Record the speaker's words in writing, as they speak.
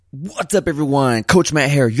What's up, everyone? Coach Matt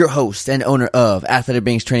here, your host and owner of Athletic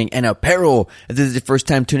Beings Training and Apparel. If this is your first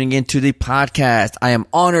time tuning into the podcast, I am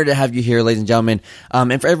honored to have you here, ladies and gentlemen.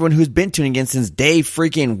 And for everyone who's been tuning in since day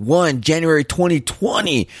freaking 1, January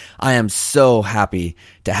 2020, I am so happy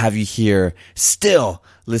to have you here still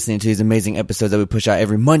listening to these amazing episodes that we push out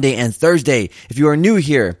every Monday and Thursday. If you are new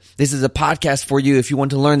here, this is a podcast for you if you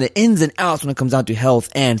want to learn the ins and outs when it comes down to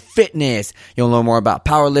health and fitness. You'll learn more about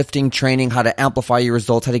powerlifting, training, how to amplify your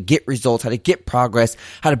results, how to get results, how to get progress,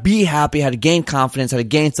 how to be happy, how to gain confidence, how to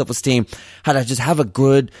gain self-esteem, how to just have a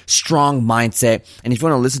good, strong mindset. And if you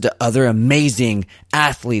want to listen to other amazing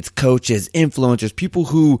athletes, coaches, influencers, people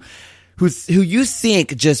who you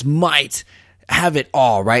think just might have it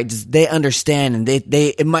all, right? Just they understand and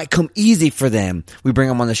it might come easy for them. We bring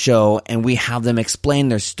them on the show and we have them explain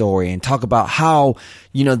their story and talk about how,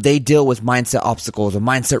 they deal with mindset obstacles or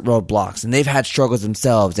mindset roadblocks, and they've had struggles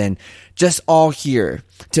themselves, and just all here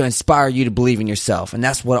to inspire you to believe in yourself. And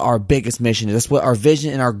that's what our biggest mission is. That's what our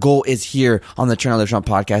vision and our goal is here on the Train Hard Live Strong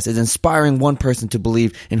podcast, is inspiring one person to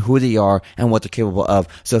believe in who they are and what they're capable of.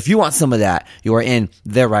 So if you want some of that, you are in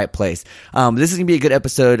the right place. This is going to be a good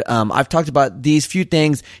episode. I've talked about these few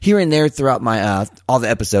things here and there throughout my, all the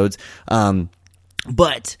episodes.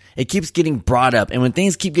 But it keeps getting brought up, and when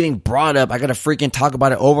things keep getting brought up, I gotta freaking talk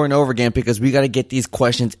about it over and over again, because we gotta get these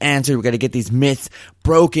questions answered. We gotta get these myths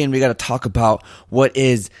broken. We gotta talk about what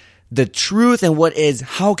is the truth and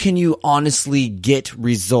how can you honestly get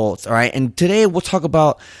results. All right. And today we're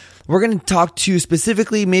going to talk to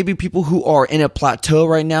specifically maybe people who are in a plateau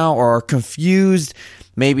right now or are confused.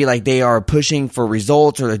 Maybe like they are pushing for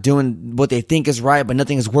results, or they're doing what they think is right, but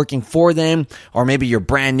nothing is working for them. Or maybe you're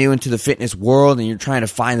brand new into the fitness world and you're trying to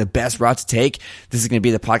find the best route to take. This is going to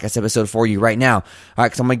be the podcast episode for you right now. All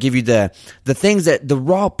right. So I'm going to give you the things the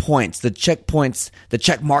raw points, the checkpoints, the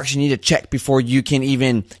check marks you need to check before you can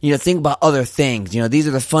even, think about other things. These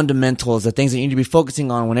are the fundamentals, the things that you need to be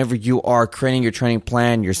focusing on whenever you are creating your training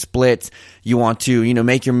plan, your splits. You want to,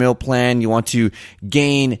 make your meal plan. You want to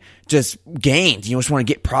gain gains. You just want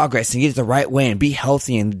to get progress and get it the right way and be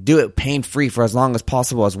healthy and do it pain-free for as long as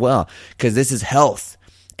possible as well. Because this is health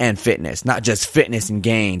and fitness, not just fitness and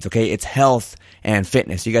gains, okay? It's health and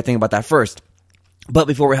fitness. You got to think about that first. But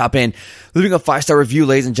before we hop in, leaving a 5-star review,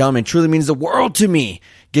 ladies and gentlemen, truly means the world to me.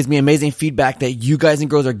 Gives me amazing feedback that you guys and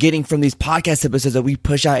girls are getting from these podcast episodes that we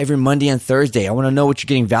push out every Monday and Thursday. I want to know what you're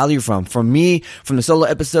getting value from me, from the solo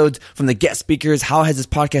episodes, from the guest speakers. How has this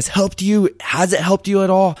podcast helped you? Has it helped you at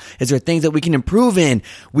all? Is there things that we can improve in?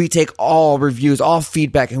 We take all reviews, all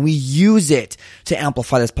feedback, and we use it to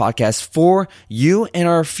amplify this podcast for you and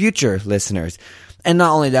our future listeners. And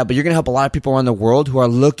not only that, but you're going to help a lot of people around the world who are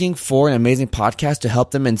looking for an amazing podcast to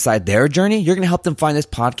help them inside their journey. You're going to help them find this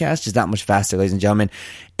podcast just that much faster, ladies and gentlemen.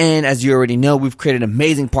 And as you already know, we've created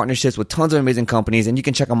amazing partnerships with tons of amazing companies, and you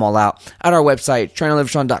can check them all out at our website,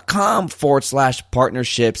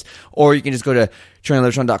 trainhardlivestrong.com/partnerships, or you can just go to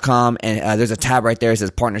trainhardlivestrong.com and there's a tab right there that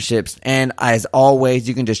says partnerships. And as always,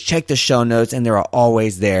 you can just check the show notes and they are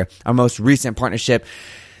always there. Our most recent partnership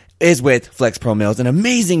is with Flex Pro Meals, an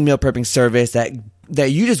amazing meal prepping service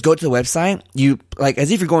that you just go to the website, you like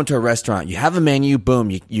as if you're going to a restaurant, you have a menu,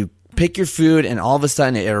 boom, you pick your food, and all of a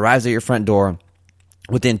sudden it arrives at your front door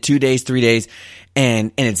within 2 days, 3 days,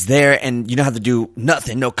 and it's there, and you don't have to do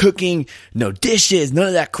nothing, no cooking, no dishes, none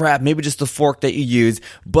of that crap, maybe just the fork that you use.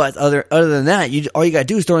 But other than that, all you gotta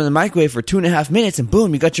do is throw it in the microwave for 2.5 minutes, and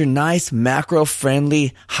boom, you got your nice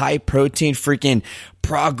macro-friendly, high-protein, freaking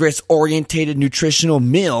progress-orientated nutritional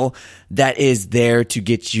meal that is there to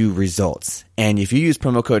get you results. And if you use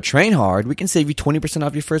promo code TRAINHARD, we can save you 20%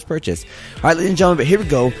 off your first purchase. All right, ladies and gentlemen, but here we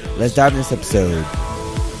go. Let's dive into this episode.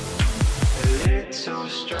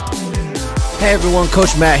 Hey everyone,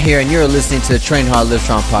 Coach Matt here, and you're listening to the Train Hard Live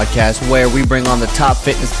Strong podcast, where we bring on the top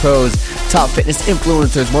fitness pros, top fitness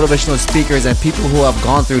influencers, motivational speakers, and people who have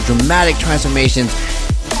gone through dramatic transformations,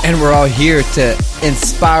 and we're all here to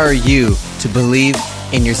inspire you to believe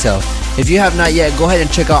in yourself. If you have not yet, go ahead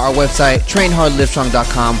and check out our website,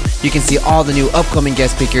 trainhardlivestrong.com. You can see all the new upcoming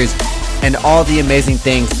guest speakers and all the amazing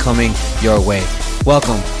things coming your way.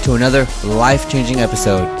 Welcome to another life-changing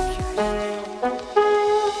episode.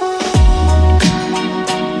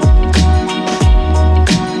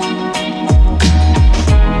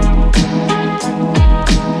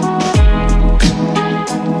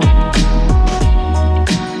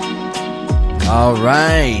 All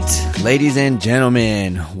right, ladies and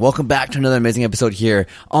gentlemen, welcome back to another amazing episode here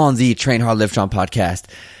on the Train Hard Live Strong podcast.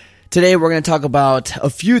 Today, we're going to talk about a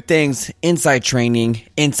few things inside training,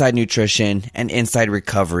 inside nutrition, and inside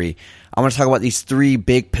recovery. I want to talk about these 3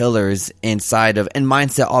 big pillars inside of, and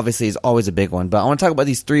mindset obviously is always a big one, but I want to talk about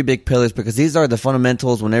these 3 big pillars because these are the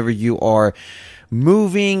fundamentals whenever you are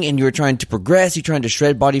moving and you're trying to progress, you're trying to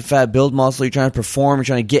shred body fat, build muscle, you're trying to perform, you're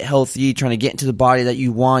trying to get healthy, you're trying to get into the body that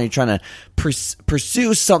you want, you're trying to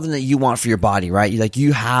pursue something that you want for your body, right?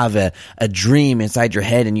 You have a dream inside your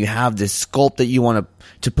head and you have this sculpt that you want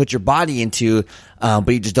to put your body into, but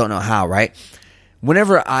you just don't know how, right?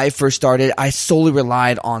 Whenever I first started, I solely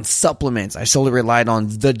relied on supplements. I solely relied on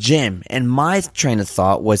the gym. And my train of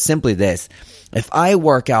thought was simply this. If I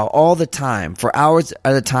work out all the time for hours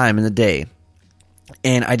at a time in the day,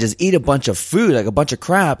 and I just eat a bunch of food, like a bunch of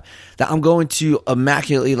crap, that I'm going to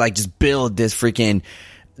immaculately just build this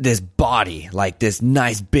body, like this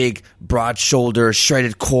nice big broad shoulder,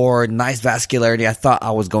 shredded core, nice vascularity. I thought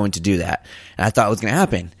I was going to do that. And I thought it was going to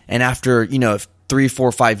happen. And after, 3,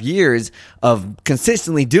 4, 5 years of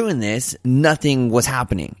consistently doing this, nothing was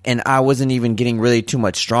happening. And I wasn't even getting really too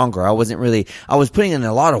much stronger. I was putting in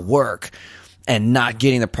a lot of work and not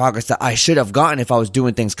getting the progress that I should have gotten if I was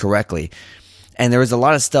doing things correctly. And there was a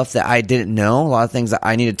lot of stuff that I didn't know, a lot of things that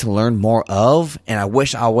I needed to learn more of. And I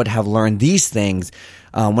wish I would have learned these things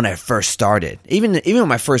when I first started. Even in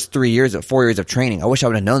my first 4 years of training, I wish I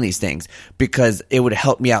would have known these things because it would have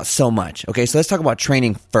helped me out so much. Okay, so let's talk about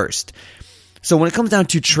training first. So when it comes down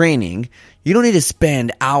to training, you don't need to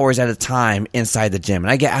spend hours at a time inside the gym.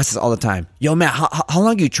 And I get asked this all the time. Yo, Matt, how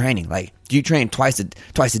long are you training? Do you train twice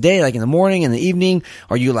a day, in the morning and the evening?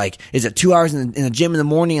 Or you is it 2 hours in the gym in the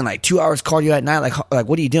morning and 2 hours cardio at night?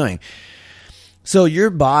 What are you doing? So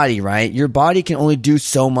your body, right? Your body can only do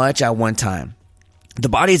so much at one time. The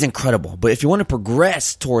body is incredible, but if you want to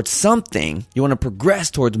progress towards something, you want to progress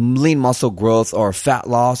towards lean muscle growth or fat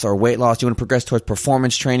loss or weight loss, you want to progress towards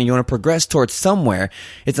performance training, you want to progress towards somewhere,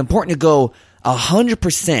 it's important to go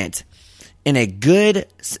 100% in a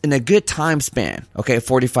good time span, okay,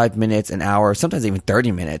 45 minutes, an hour, sometimes even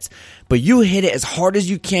 30 minutes, but you hit it as hard as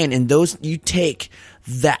you can, and you take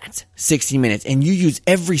that 60 minutes and you use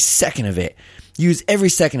every second of it. Use every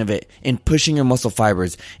second of it in pushing your muscle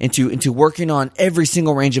fibers into working on every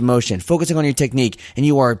single range of motion, focusing on your technique, and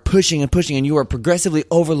you are pushing and pushing and you are progressively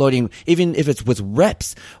overloading, even if it's with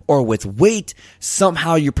reps or with weight,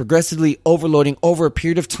 somehow you're progressively overloading over a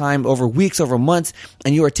period of time, over weeks, over months,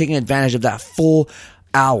 and you are taking advantage of that full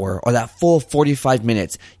hour or that full 45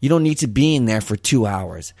 minutes. You don't need to be in there for 2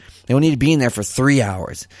 hours. You don't need to be in there for 3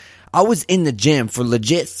 hours. I was in the gym for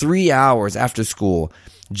legit 3 hours after school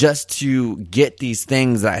just to get these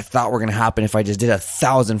things that I thought were going to happen if I just did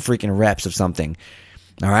 1,000 freaking reps of something.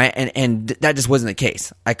 All right. And that just wasn't the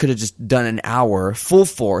case. I could have just done an hour full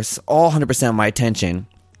force, all 100% of my attention,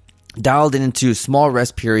 dialed it into small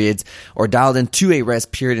rest periods or dialed into a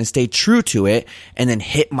rest period and stayed true to it, and then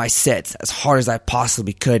hit my sets as hard as I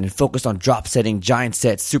possibly could and focused on drop setting, giant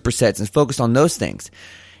sets, supersets, and focused on those things.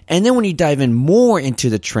 And then when you dive in more into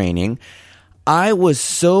the training, I was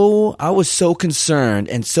so concerned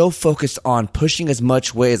and so focused on pushing as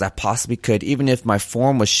much weight as I possibly could, even if my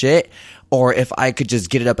form was shit or if I could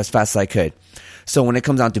just get it up as fast as I could. So when it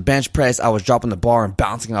comes down to bench press, I was dropping the bar and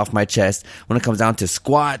bouncing off my chest. When it comes down to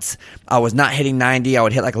squats, I was not hitting 90. I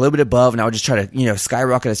would hit a little bit above, and I would just try to,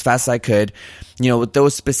 skyrocket as fast as I could. With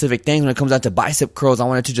those specific things, when it comes down to bicep curls, I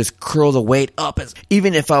wanted to just curl the weight up,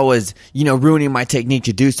 even if I was, ruining my technique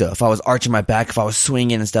to do so. If I was arching my back, if I was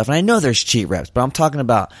swinging and stuff. And I know there's cheat reps, but I'm talking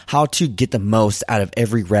about how to get the most out of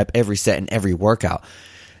every rep, every set, and every workout.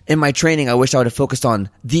 In my training, I wish I would have focused on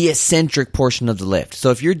the eccentric portion of the lift. So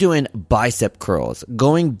if you're doing bicep curls,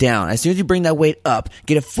 going down, as soon as you bring that weight up,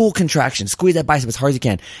 get a full contraction, squeeze that bicep as hard as you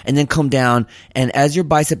can, and then come down. And as your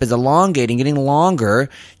bicep is elongating, getting longer,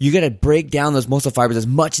 you got to break down those muscle fibers as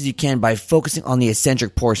much as you can by focusing on the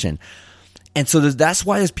eccentric portion. And so that's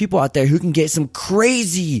why there's people out there who can get some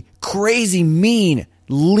crazy, mean,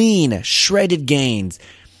 lean, shredded gains.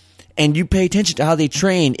 And you pay attention to how they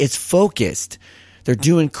train. It's focused. They're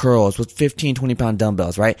doing curls with 15, 20-pound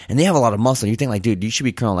dumbbells, right? And they have a lot of muscle. You think dude, you should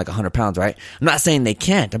be curling 100 pounds, right? I'm not saying they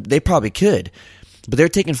can't. They probably could. But they're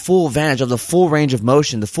taking full advantage of the full range of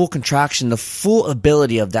motion, the full contraction, the full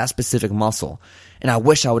ability of that specific muscle. And I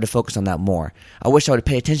wish I would have focused on that more. I wish I would have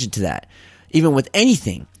paid attention to that. Even with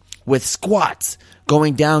anything, with squats,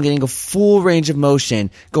 going down, getting a full range of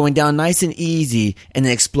motion, going down nice and easy, and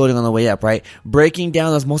then exploding on the way up, right? Breaking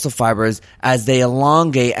down those muscle fibers as they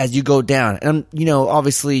elongate as you go down. And,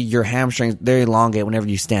 obviously your hamstrings, they elongate whenever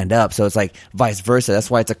you stand up. So it's vice versa. That's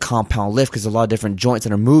why it's a compound lift, because there's a lot of different joints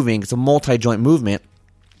that are moving. It's a multi-joint movement.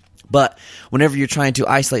 But whenever you're trying to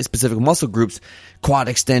isolate specific muscle groups, quad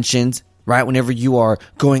extensions, right? Whenever you are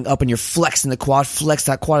going up and you're flexing the quad, flex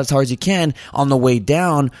that quad as hard as you can. On the way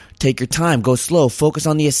down, take your time, go slow, focus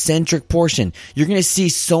on the eccentric portion. You're going to see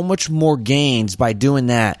so much more gains by doing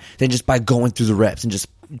that than just by going through the reps and just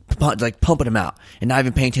pumping them out and not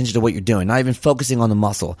even paying attention to what you're doing, not even focusing on the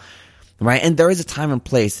muscle, right? And there is a time and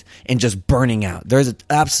place in just burning out. There's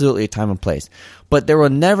absolutely a time and place. But there will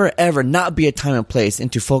never, ever not be a time and place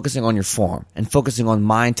into focusing on your form and focusing on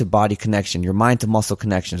mind to body connection, your mind to muscle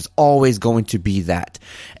connection. Is always going to be that.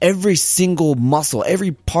 Every single muscle,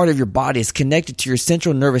 every part of your body is connected to your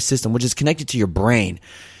central nervous system, which is connected to your brain.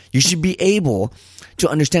 You should be able to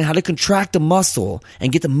understand how to contract a muscle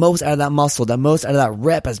and get the most out of that muscle, the most out of that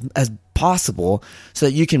rep as possible, so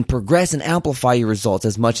that you can progress and amplify your results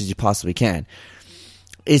as much as you possibly can.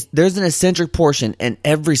 There's an eccentric portion in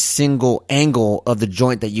every single angle of the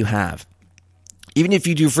joint that you have. Even if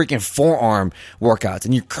you do freaking forearm workouts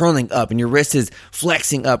and you're curling up and your wrist is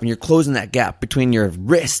flexing up and you're closing that gap between your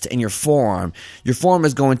wrist and your forearm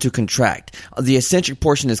is going to contract. The eccentric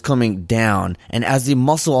portion is coming down, and as the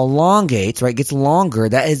muscle elongates, right, gets longer,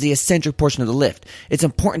 that is the eccentric portion of the lift. It's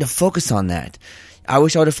important to focus on that. I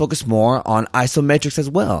wish I would have focused more on isometrics as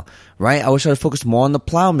well, right? I wish I would have focused more on the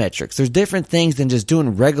plyometrics. There's different things than just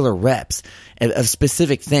doing regular reps of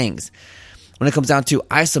specific things. When it comes down to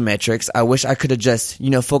isometrics, I wish I could have just,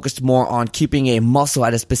 focused more on keeping a muscle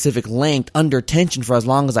at a specific length under tension for as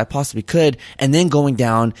long as I possibly could, and then going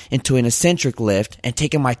down into an eccentric lift and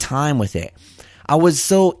taking my time with it.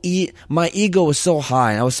 My ego was so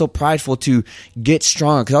high and I was so prideful to get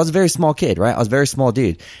stronger because I was a very small kid, right? I was a very small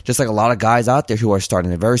dude. Just like a lot of guys out there who are starting,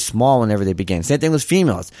 they're very small whenever they begin. Same thing with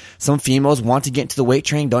females. Some females want to get into the weight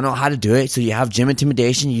training, don't know how to do it. So you have gym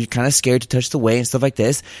intimidation. You're kind of scared to touch the weight and stuff like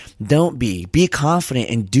this. Don't be. Be confident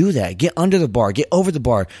and do that. Get under the bar. Get over the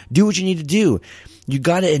bar. Do what you need to do. You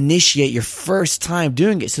got to initiate your first time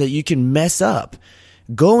doing it so that you can mess up.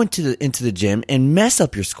 Go into the gym and mess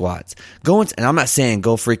up your squats. And I'm not saying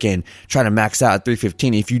go freaking try to max out at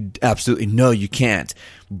 315 if you absolutely know you can't.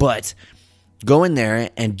 But go in there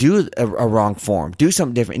and do a wrong form. Do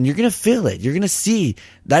something different, and you're going to feel it. You're going to see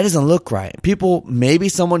that doesn't look right. Maybe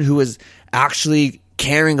someone who is actually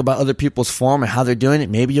caring about other people's form and how they're doing it,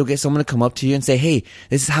 maybe you'll get someone to come up to you and say, hey,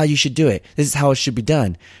 this is how you should do it. This is how it should be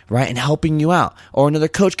done, right? And helping you out. Or another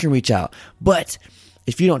coach can reach out. But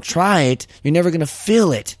if you don't try it, you're never going to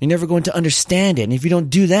feel it. You're never going to understand it. And if you don't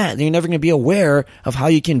do that, then you're never going to be aware of how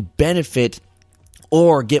you can benefit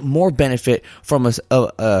or get more benefit from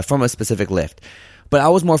a specific lift. But I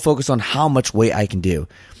was more focused on how much weight I can do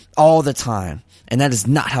all the time. And that is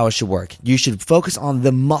not how it should work. You should focus on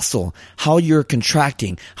the muscle, how you're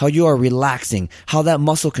contracting, how you are relaxing, how that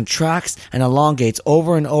muscle contracts and elongates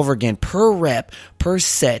over and over again per rep, per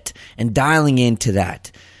set, and dialing into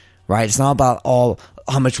that. Right? It's not about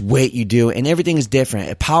how much weight you do, and everything is different.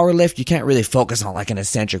 A power lift, you can't really focus on like an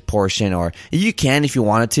eccentric portion, or you can if you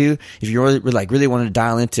wanted to, if you really wanted to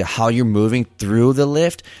dial into how you're moving through the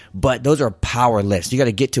lift, but those are power lifts. You got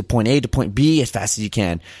to get to point A to point B as fast as you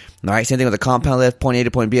can. All right? Same thing with a compound lift, point A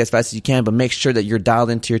to point B as fast as you can, but make sure that you're dialed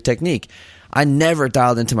into your technique. I never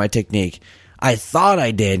dialed into my technique. I thought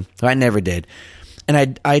I did, but I never did.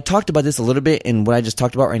 And I talked about this a little bit in what I just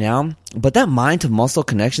talked about right now, but that mind to muscle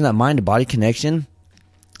connection, that mind to body connection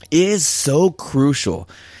is so crucial.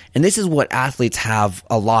 And this is what athletes have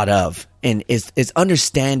a lot of, and is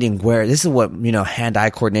understanding where this is what,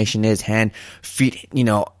 hand-eye coordination is, hand, feet,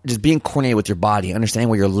 just being coordinated with your body, understanding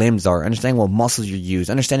where your limbs are, understanding what muscles you use,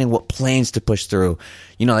 understanding what planes to push through,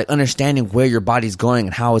 understanding where your body's going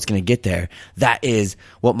and how it's going to get there. That is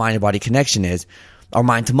what mind to body connection is, or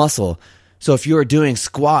mind to muscle. So if you are doing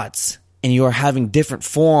squats and you are having different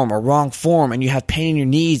form or wrong form, and you have pain in your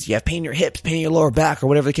knees, you have pain in your hips, pain in your lower back, or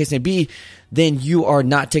whatever the case may be, then you are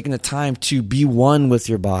not taking the time to be one with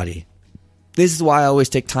your body. This is why I always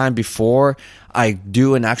take time before I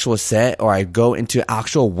do an actual set or I go into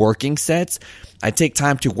actual working sets. I take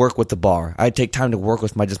time to work with the bar. I take time to work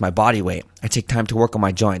with my body weight. I take time to work on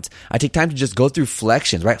my joints. I take time to just go through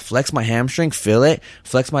flexions, right? Flex my hamstring, feel it.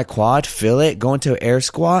 Flex my quad, feel it. Go into an air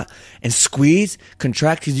squat and squeeze,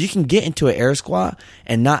 contract, because you can get into an air squat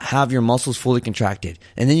and not have your muscles fully contracted.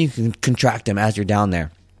 And then you can contract them as you're down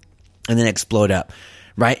there and then explode up.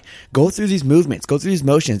 Right? Go through these movements, go through these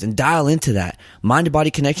motions, and dial into that. Mind to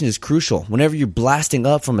body connection is crucial. Whenever you're blasting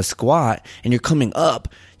up from a squat and you're coming up,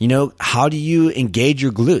 how do you engage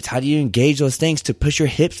your glutes? How do you engage those things to push your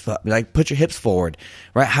hips up, put your hips forward,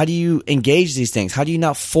 right? How do you engage these things? How do you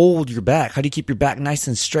not fold your back? How do you keep your back nice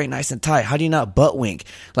and straight, nice and tight? How do you not butt wink?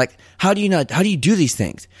 How do you do these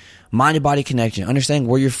things? mind-to-body connection, understanding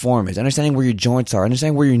where your form is, understanding where your joints are,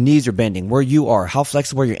 understanding where your knees are bending, where you are, how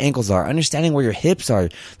flexible your ankles are, understanding where your hips are,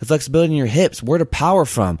 the flexibility in your hips, where to power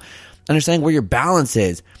from, understanding where your balance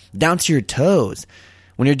is, down to your toes.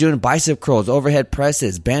 When you're doing bicep curls, overhead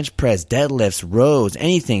presses, bench press, deadlifts, rows,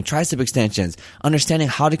 anything, tricep extensions, understanding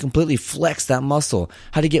how to completely flex that muscle,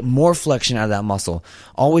 how to get more flexion out of that muscle,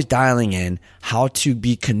 always dialing in how to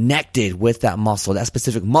be connected with that muscle, that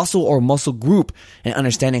specific muscle or muscle group, and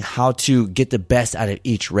understanding how to get the best out of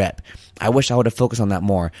each rep. I wish I would have focused on that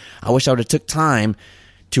more. I wish I would have took time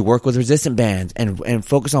to work with resistant bands and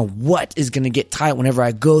focus on what is going to get tight whenever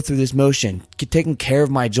I go through this motion, taking care of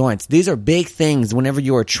my joints. These are big things whenever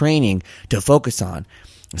you are training to focus on.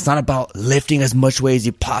 It's not about lifting as much weight as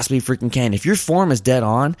you possibly freaking can. If your form is dead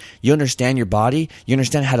on, you understand your body, you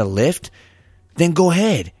understand how to lift, then go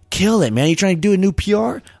ahead. Kill it, man. You're trying to do a new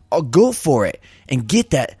PR? Oh, go for it and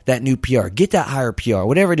get that new PR. Get that higher PR,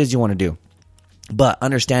 whatever it is you want to do. But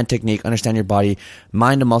understand technique, understand your body.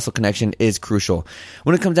 Mind to muscle connection is crucial.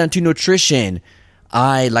 When it comes down to nutrition,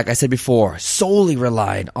 like I said before, solely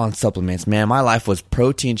relied on supplements. Man, my life was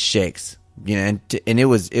protein shakes, and it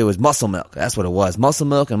was muscle milk. That's what it was. Muscle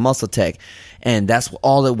milk and muscle tech. And that's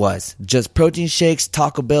all it was. Just protein shakes,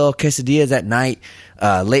 Taco Bell, quesadillas at night,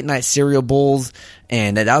 late night cereal bowls.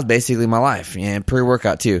 And that was basically my life, and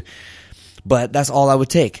pre-workout too. But that's all I would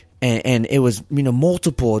take. And it was,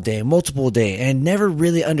 multiple a day, and never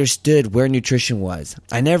really understood where nutrition was.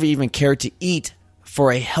 I never even cared to eat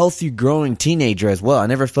for a healthy growing teenager as well. I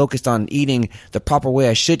never focused on eating the proper way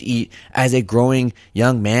I should eat as a growing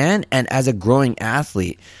young man and as a growing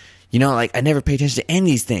athlete. I never paid attention to any of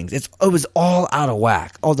these things. It was all out of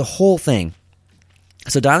whack, the whole thing.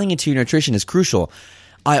 So dialing into your nutrition is crucial.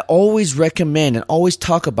 I always recommend and always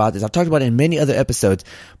talk about this. I've talked about it in many other episodes,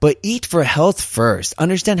 but eat for health first.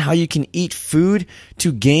 Understand how you can eat food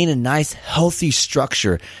to gain a nice healthy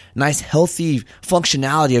structure, nice healthy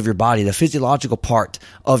functionality of your body, the physiological part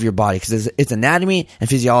of your body, because it's anatomy and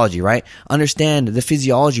physiology, right? Understand the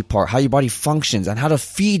physiology part, how your body functions and how to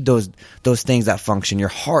feed those things that function, your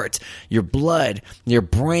heart, your blood, your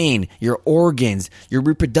brain, your organs, your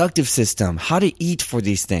reproductive system, how to eat for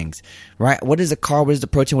these things, right? What is the carb? What is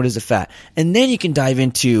the protein? What is the fat? And then you can dive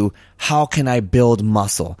into how can I build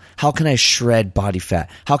muscle? How can I shred body fat?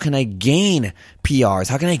 How can I gain PRs?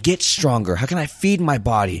 How can I get stronger? How can I feed my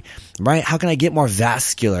body, right? How can I get more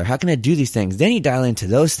vascular? How can I do these things? Then you dial into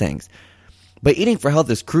those things. But eating for health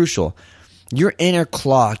is crucial. Your inner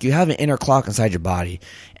clock, you have an inner clock inside your body.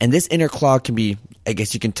 And this inner clock can be, I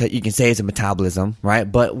guess you can say it's a metabolism, right?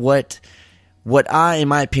 But what I, in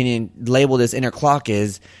my opinion, label this inner clock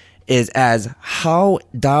is as how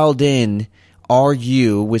dialed in are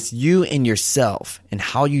you with you and yourself and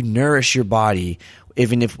how you nourish your body,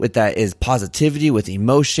 even if with that is positivity, with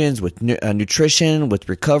emotions, with nutrition, with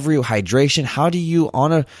recovery, with hydration. How do you,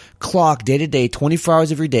 on a clock, day to day, 24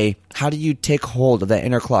 hours every day, how do you take hold of that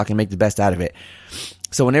inner clock and make the best out of it?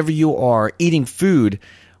 So whenever you are eating food,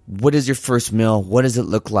 what is your first meal? What does it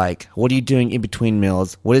look like? What are you doing in between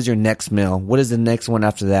meals? What is your next meal? What is the next one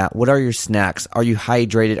after that? What are your snacks? Are you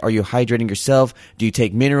hydrated? Are you hydrating yourself? Do you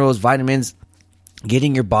take minerals, vitamins?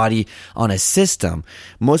 Getting your body on a system.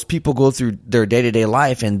 Most people go through their day-to-day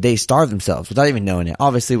life and they starve themselves without even knowing it.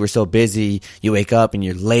 Obviously, we're so busy. You wake up and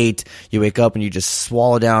you're late. You wake up and you just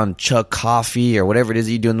swallow down chug coffee or whatever it is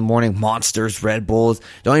that you do in the morning. Monsters, Red Bulls.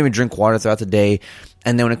 Don't even drink water throughout the day.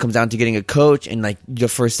 And then when it comes down to getting a coach and like your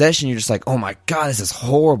first session, you're just like, oh my God, this is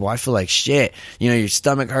horrible. I feel like shit. Your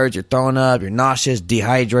stomach hurts, you're throwing up, you're nauseous,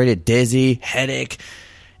 dehydrated, dizzy, headache.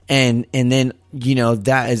 And then,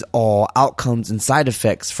 that is all outcomes and side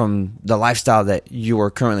effects from the lifestyle that you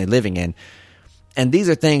are currently living in. And these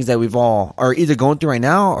are things that we've all are either going through right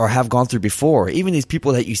now or have gone through before. Even these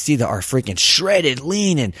people that you see that are freaking shredded,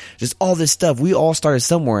 lean, and just all this stuff. We all started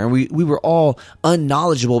somewhere, and we were all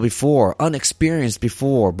unknowledgeable before, unexperienced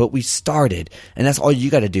before, but we started. And that's all you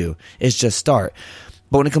got to do is just start.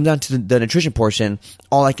 But when it comes down to the nutrition portion,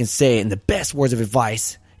 all I can say in the best words of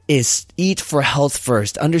advice is eat for health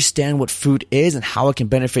first. Understand what food is and how it can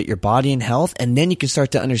benefit your body and health. And then you can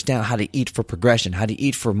start to understand how to eat for progression, how to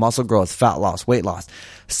eat for muscle growth, fat loss, weight loss.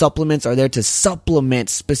 Supplements are there to supplement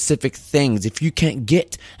specific things. If you can't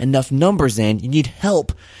get enough numbers in, you need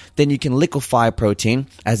help. Then you can liquefy protein,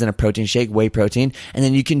 as in a protein shake, whey protein, and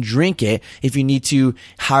then you can drink it if you need to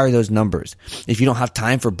higher those numbers. If you don't have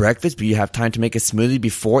time for breakfast, but you have time to make a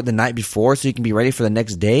smoothie the night before so you can be ready for the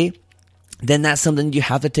next day, then that's something you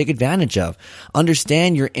have to take advantage of.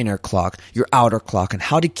 Understand your inner clock, your outer clock, and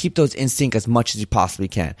how to keep those in sync as much as you possibly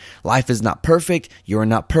can. Life is not perfect. You are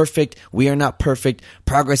not perfect. We are not perfect.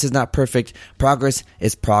 Progress is not perfect. Progress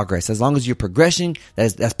is progress. As long as you're progressing,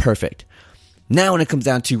 that's perfect. Now when it comes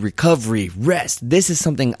down to recovery, rest, this is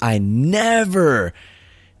something I never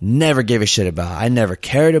gave a shit about. I never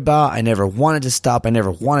cared about. I never wanted to stop. I never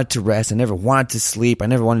wanted to rest. I never wanted to sleep. I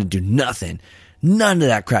never wanted to do nothing. None of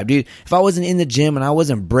that crap, dude. If I wasn't in the gym and I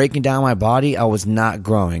wasn't breaking down my body, I was not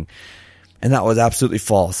growing. And that was absolutely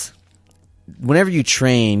false. Whenever you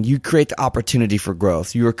train, you create the opportunity for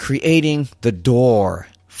growth. You are creating the door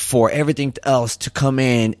for everything else to come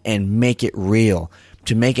in and make it real,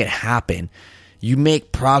 to make it happen. You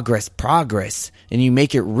make progress, and you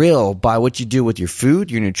make it real by what you do with your food,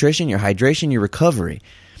 your nutrition, your hydration, your recovery.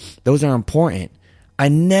 Those are important. I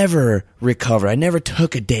never recovered. I never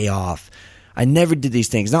took a day off. I never did these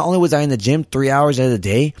things. Not only was I in the gym 3 hours out of the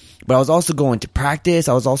day, but I was also going to practice.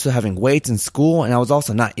 I was also having weights in school, and I was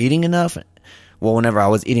also not eating enough. Well, whenever I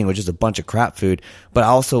was eating, it was just a bunch of crap food. But I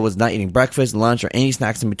also was not eating breakfast, lunch, or any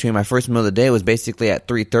snacks in between. My first meal of the day was basically at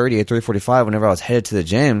 3:30 or 3:45 whenever I was headed to the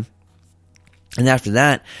gym. And after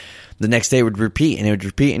that, the next day would repeat, and it would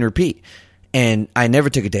repeat and repeat. And I never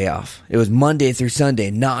took a day off. It was Monday through Sunday,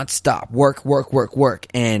 nonstop, work.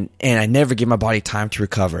 And I never gave my body time to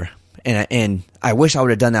recover. And I wish I would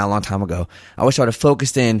have done that a long time ago. I wish I would have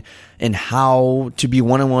focused in how to be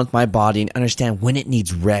one-on-one with my body and understand when it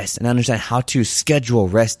needs rest, and understand how to schedule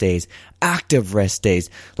rest days, active rest days.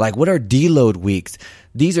 Like, what are deload weeks?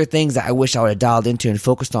 These are things that I wish I would have dialed into and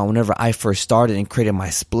focused on whenever I first started and created my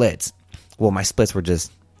splits. Well, my splits were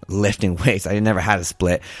just lifting weights. I never had a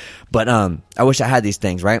split, but I wish I had these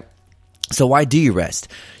things, right? So why do you rest?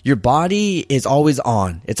 Your body is always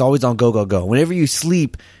on. It's always on go, go, go. Whenever you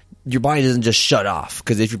sleep, your body doesn't just shut off,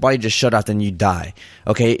 because if your body just shut off, then you die.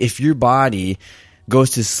 Okay, if your body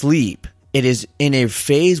goes to sleep, it is in a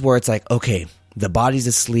phase where it's like, okay, the body's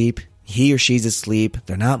asleep, he or she's asleep,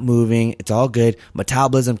 they're not moving, it's all good,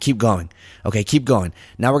 metabolism, keep going. Okay, keep going.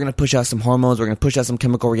 Now we're going to push out some hormones, we're going to push out some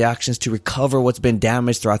chemical reactions to recover what's been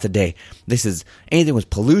damaged throughout the day. This is anything with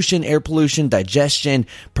pollution, air pollution, digestion,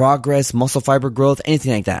 progress, muscle fiber growth,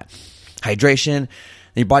 anything like that. Hydration.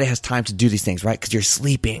 Your body has time to do these things, right? Because you're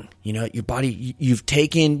sleeping. You know, your body, you've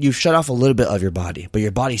shut off a little bit of your body, but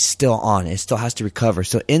your body's still on. It still has to recover.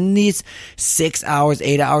 So in these 6 hours,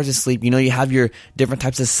 8 hours of sleep, you know, you have your different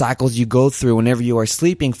types of cycles you go through whenever you are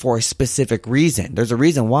sleeping for a specific reason. There's a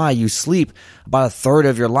reason why you sleep about a third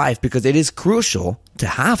of your life, because it is crucial to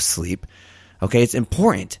have sleep. Okay, it's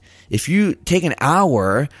important. If you take an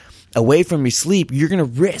hour away from your sleep, you're going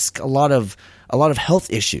to risk a lot of health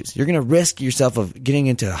issues. You're going to risk yourself of getting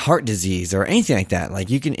into heart disease or anything like that. Like,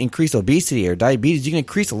 you can increase obesity or diabetes. You can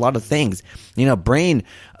increase a lot of things, you know, brain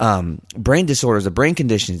disorders or brain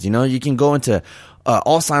conditions. You know, you can go into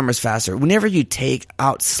Alzheimer's faster. Whenever you take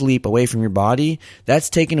out sleep away from your body, that's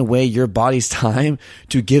taking away your body's time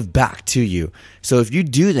to give back to you. So if you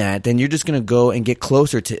do that, then you're just going to go and get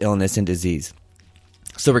closer to illness and disease.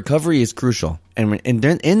 So recovery is crucial. And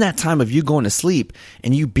in that time of you going to sleep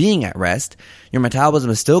and you being at rest, your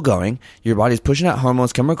metabolism is still going. Your body's pushing out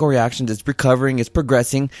hormones, chemical reactions. It's recovering. It's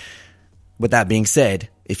progressing. With that being said,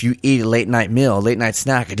 if you eat a late night meal, a late night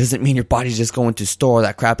snack, it doesn't mean your body's just going to store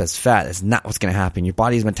that crap as fat. That's not what's going to happen. Your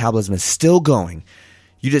body's metabolism is still going.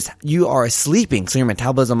 You are sleeping, so your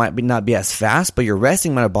metabolism might not be as fast, but your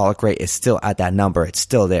resting metabolic rate is still at that number. It's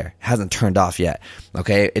still there. It hasn't turned off yet.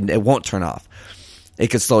 Okay? It won't turn off. It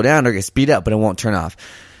could slow down or get speed up, but it won't turn off.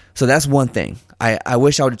 So that's one thing. I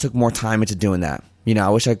wish I would have took more time into doing that. You know, I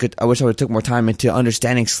wish I would have took more time into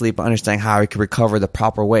understanding sleep, understanding how I could recover the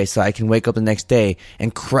proper way, so I can wake up the next day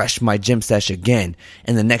and crush my gym session again,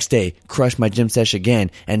 and the next day crush my gym session again,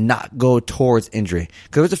 and not go towards injury.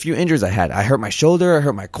 Because there's a few injuries I had. I hurt my shoulder, I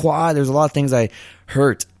hurt my quad. There's a lot of things I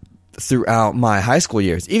hurt throughout my high school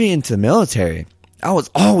years, even into the military. I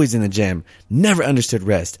was always in the gym, never understood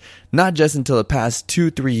rest. Not just until the past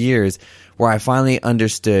 2-3 years where I finally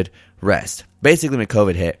understood rest. Basically when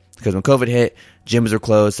COVID hit. Because when COVID hit, gyms were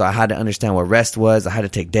closed, so I had to understand what rest was. I had to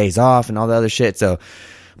take days off and all the other shit.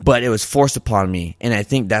 But it was forced upon me. And I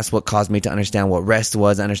think that's what caused me to understand what rest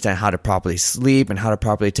was, understand how to properly sleep and how to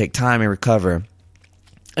properly take time and recover.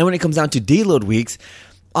 And when it comes down to deload weeks,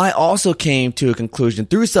 I also came to a conclusion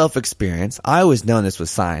through self-experience. I always known this was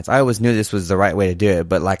science. I always knew this was the right way to do it.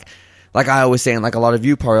 But like I always say, and like a lot of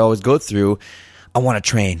you probably always go through, I want to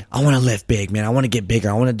train. I want to lift big, man. I want to get bigger.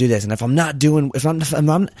 I want to do this. And if I'm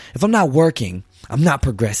not working, I'm not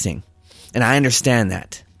progressing. And I understand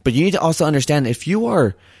that. But you need to also understand that if you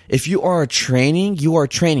are If you are training, you are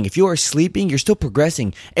training. If you are sleeping, you're still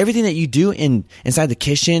progressing. Everything that you do inside the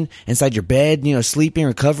kitchen, inside your bed, sleeping,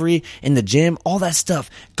 recovery, in the gym, all that stuff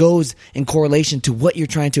goes in correlation to what you're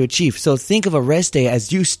trying to achieve. So think of a rest day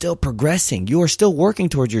as you still progressing. You are still working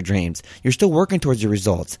towards your dreams. You're still working towards your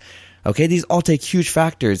results. Okay, these all take huge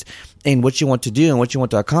factors in what you want to do and what you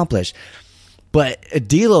want to accomplish. But a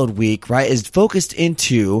deload week, right, is focused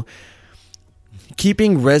into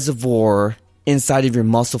keeping reservoir inside of your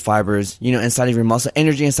muscle fibers, inside of your muscle,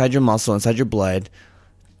 energy inside your muscle, inside your blood,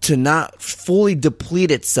 to not fully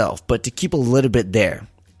deplete itself, but to keep a little bit there.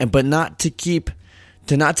 But not to take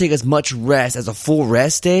as much rest as a full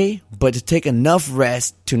rest day, but to take enough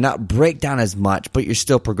rest to not break down as much, but you're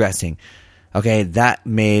still progressing. Okay, that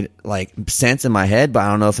made sense in my head, but I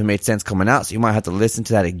don't know if it made sense coming out. So you might have to listen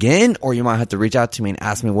to that again, or you might have to reach out to me and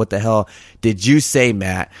ask me, what the hell did you say,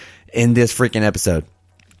 Matt, in this freaking episode?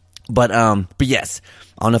 But yes,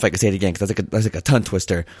 I don't know if I can say it again because that's like a tongue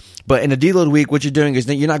twister. But in a deload week, what you're doing is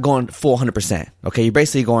you're not going full 100%. Okay, you're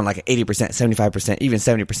basically going like 80%, 75%, even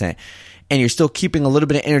 70%, and you're still keeping a little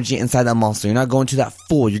bit of energy inside that muscle. You're not going to that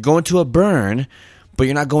full. You're going to a burn, but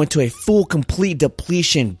you're not going to a full, complete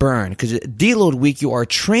depletion burn. Because deload week, you are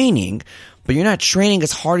training, but you're not training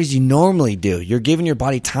as hard as you normally do. You're giving your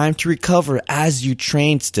body time to recover as you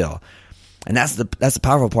train still. And that's the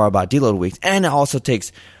powerful part about deload weeks. And it also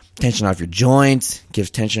takes tension off your joints, gives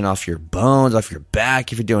tension off your bones, off your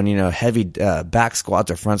back. If you're doing, heavy back squats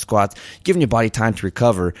or front squats, giving your body time to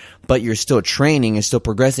recover, but you're still training and still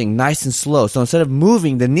progressing nice and slow. So instead of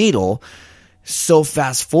moving the needle so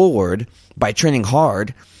fast forward by training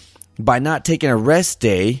hard, by not taking a rest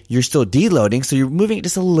day, you're still deloading. So you're moving it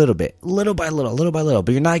just a little bit, little by little,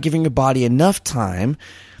 but you're not giving your body enough time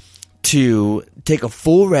to take a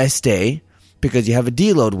full rest day, because you have a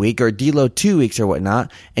deload week or a deload 2 weeks or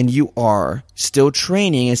whatnot, and you are still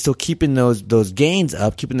training and still keeping those gains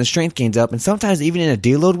up, keeping the strength gains up. And sometimes even in a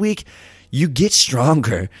deload week, you get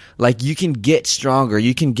stronger. You can get stronger,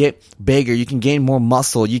 you can get bigger, you can gain more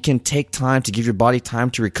muscle, you can take time to give your body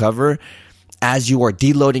time to recover as you are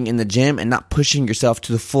deloading in the gym and not pushing yourself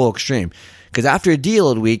to the full extreme. Because after a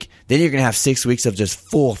deload week, then you're going to have 6 weeks of just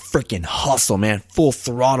full freaking hustle, man. Full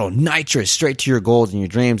throttle, nitrous, straight to your goals and your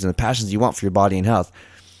dreams and the passions you want for your body and health.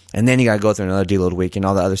 And then you got to go through another deload week and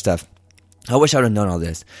all that other stuff. I wish I would have known all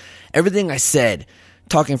this. Everything I said,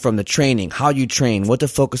 talking from the training, how you train, what to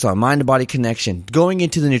focus on, mind to body connection, going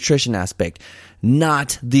into the nutrition aspect,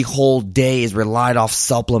 not the whole day is relied off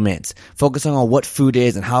supplements. Focusing on what food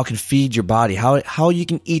is and how it can feed your body, how you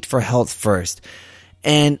can eat for health first.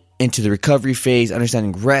 And into the recovery phase,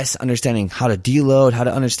 understanding rest, understanding how to deload, how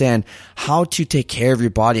to understand how to take care of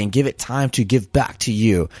your body and give it time to give back to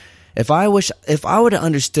you. If I would have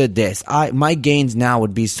understood this, my gains now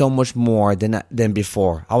would be so much more than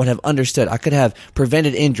before. I would have understood. I could have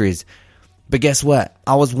prevented injuries. But guess what?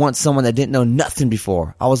 I was once someone that didn't know nothing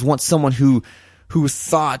before. I was once someone who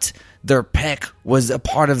thought their pec was a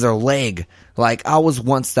part of their leg. I was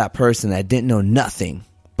once that person that didn't know nothing.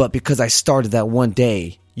 But because I started that one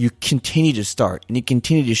day, you continue to start and you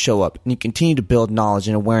continue to show up and you continue to build knowledge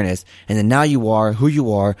and awareness. And then now you are who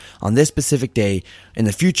you are on this specific day. In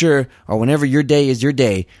the future or whenever your day is your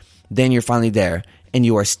day, then you're finally there and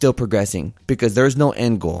you are still progressing because there's no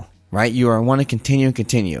end goal, right? You want to continue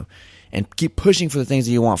and keep pushing for the things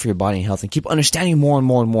that you want for your body and health and keep understanding more and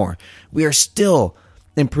more and more. We are still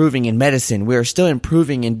improving in medicine. We are still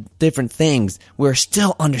improving in different things. We're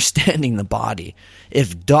still understanding the body.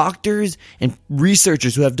 If doctors and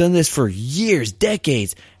researchers who have done this for years,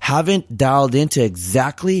 decades, haven't dialed into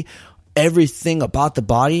exactly everything about the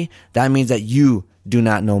body, that means that you do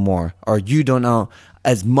not know more, or you don't know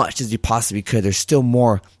as much as you possibly could. There's still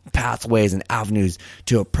more pathways and avenues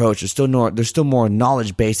to approach. There's still more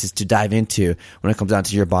knowledge bases to dive into when it comes down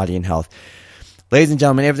to your body and health. Ladies and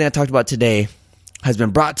gentlemen, everything I talked about today has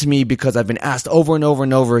been brought to me because I've been asked over and over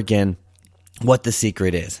and over again what the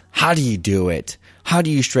secret is. How do you do it? How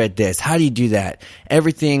do you shred this? How do you do that?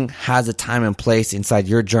 Everything has a time and place inside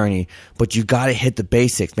your journey, but you got to hit the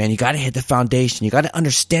basics, man. You got to hit the foundation. You got to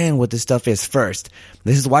understand what this stuff is first.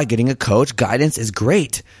 This is why getting a coach guidance is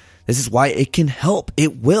great. This is why it can help.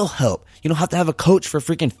 It will help. You don't have to have a coach for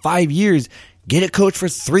freaking 5 years. Get a coach for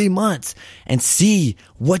 3 months and see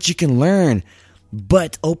what you can learn.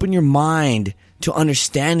 But open your mind to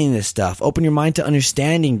understanding this stuff. Open your mind to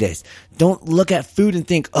understanding this. Don't look at food and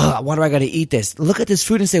think, why do I got to eat this? Look at this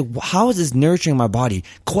food and say, how is this nurturing my body?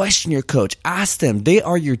 Question your coach. Ask them. They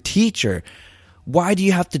are your teacher. Why do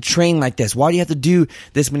you have to train like this? Why do you have to do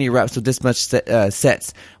this many reps with this much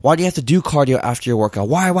sets? Why do you have to do cardio after your workout?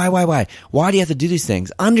 Why? Why do you have to do these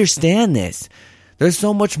things? Understand this. There's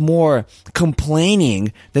so much more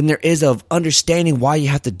complaining than there is of understanding why you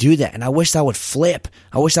have to do that. And I wish that would flip.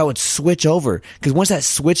 I wish that would switch over. Because once that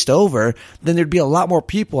switched over, then there'd be a lot more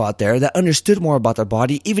people out there that understood more about their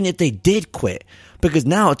body, even if they did quit. Because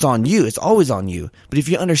now it's on you. It's always on you. But if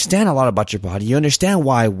you understand a lot about your body, you understand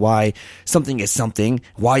why something is something,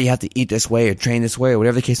 why you have to eat this way or train this way or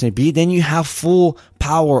whatever the case may be, then you have full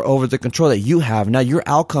power over the control that you have. Now your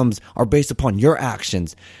outcomes are based upon your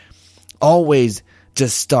actions. Always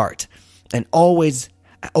just start and always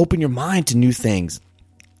open your mind to new things.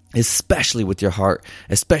 Especially with your heart,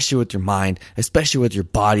 especially with your mind, especially with your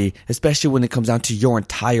body, especially when it comes down to your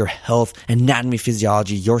entire health, anatomy,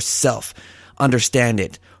 physiology, yourself. Understand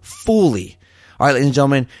it fully. All right, ladies and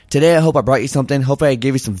gentlemen, today I hope I brought you something. Hopefully I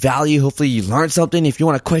gave you some value. Hopefully you learned something. If you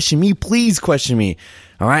want to question me, please question me.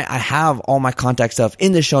 All right, I have all my contact stuff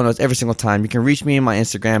in the show notes every single time. You can reach me in my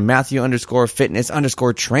Instagram,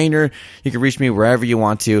 Matthew_fitness_trainer. You can reach me wherever you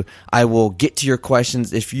want to. I will get to your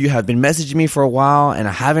questions. If you have been messaging me for a while and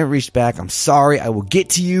I haven't reached back, I'm sorry. I will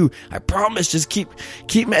get to you. I promise. Just keep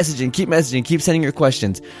messaging, keep sending your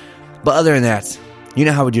questions. But other than that, you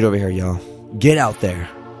know how we do it over here, y'all. Get out there,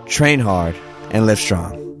 train hard, and live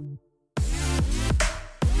strong.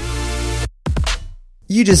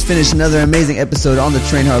 You just finished another amazing episode on the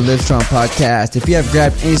Train Hard, Live Strong podcast. If you have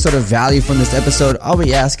grabbed any sort of value from this episode, all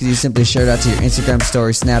we ask is you simply share it out to your Instagram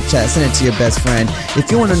story, Snapchat, send it to your best friend.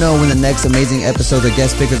 If you want to know when the next amazing episode or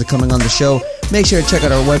guest speakers are coming on the show, make sure to check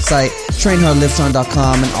out our website,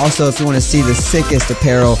 trainhardlivestrong.com. And also, if you want to see the sickest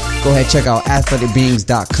apparel, go ahead and check out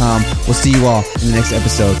athleticbeings.com. We'll see you all in the next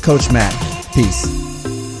episode. Coach Matt, peace.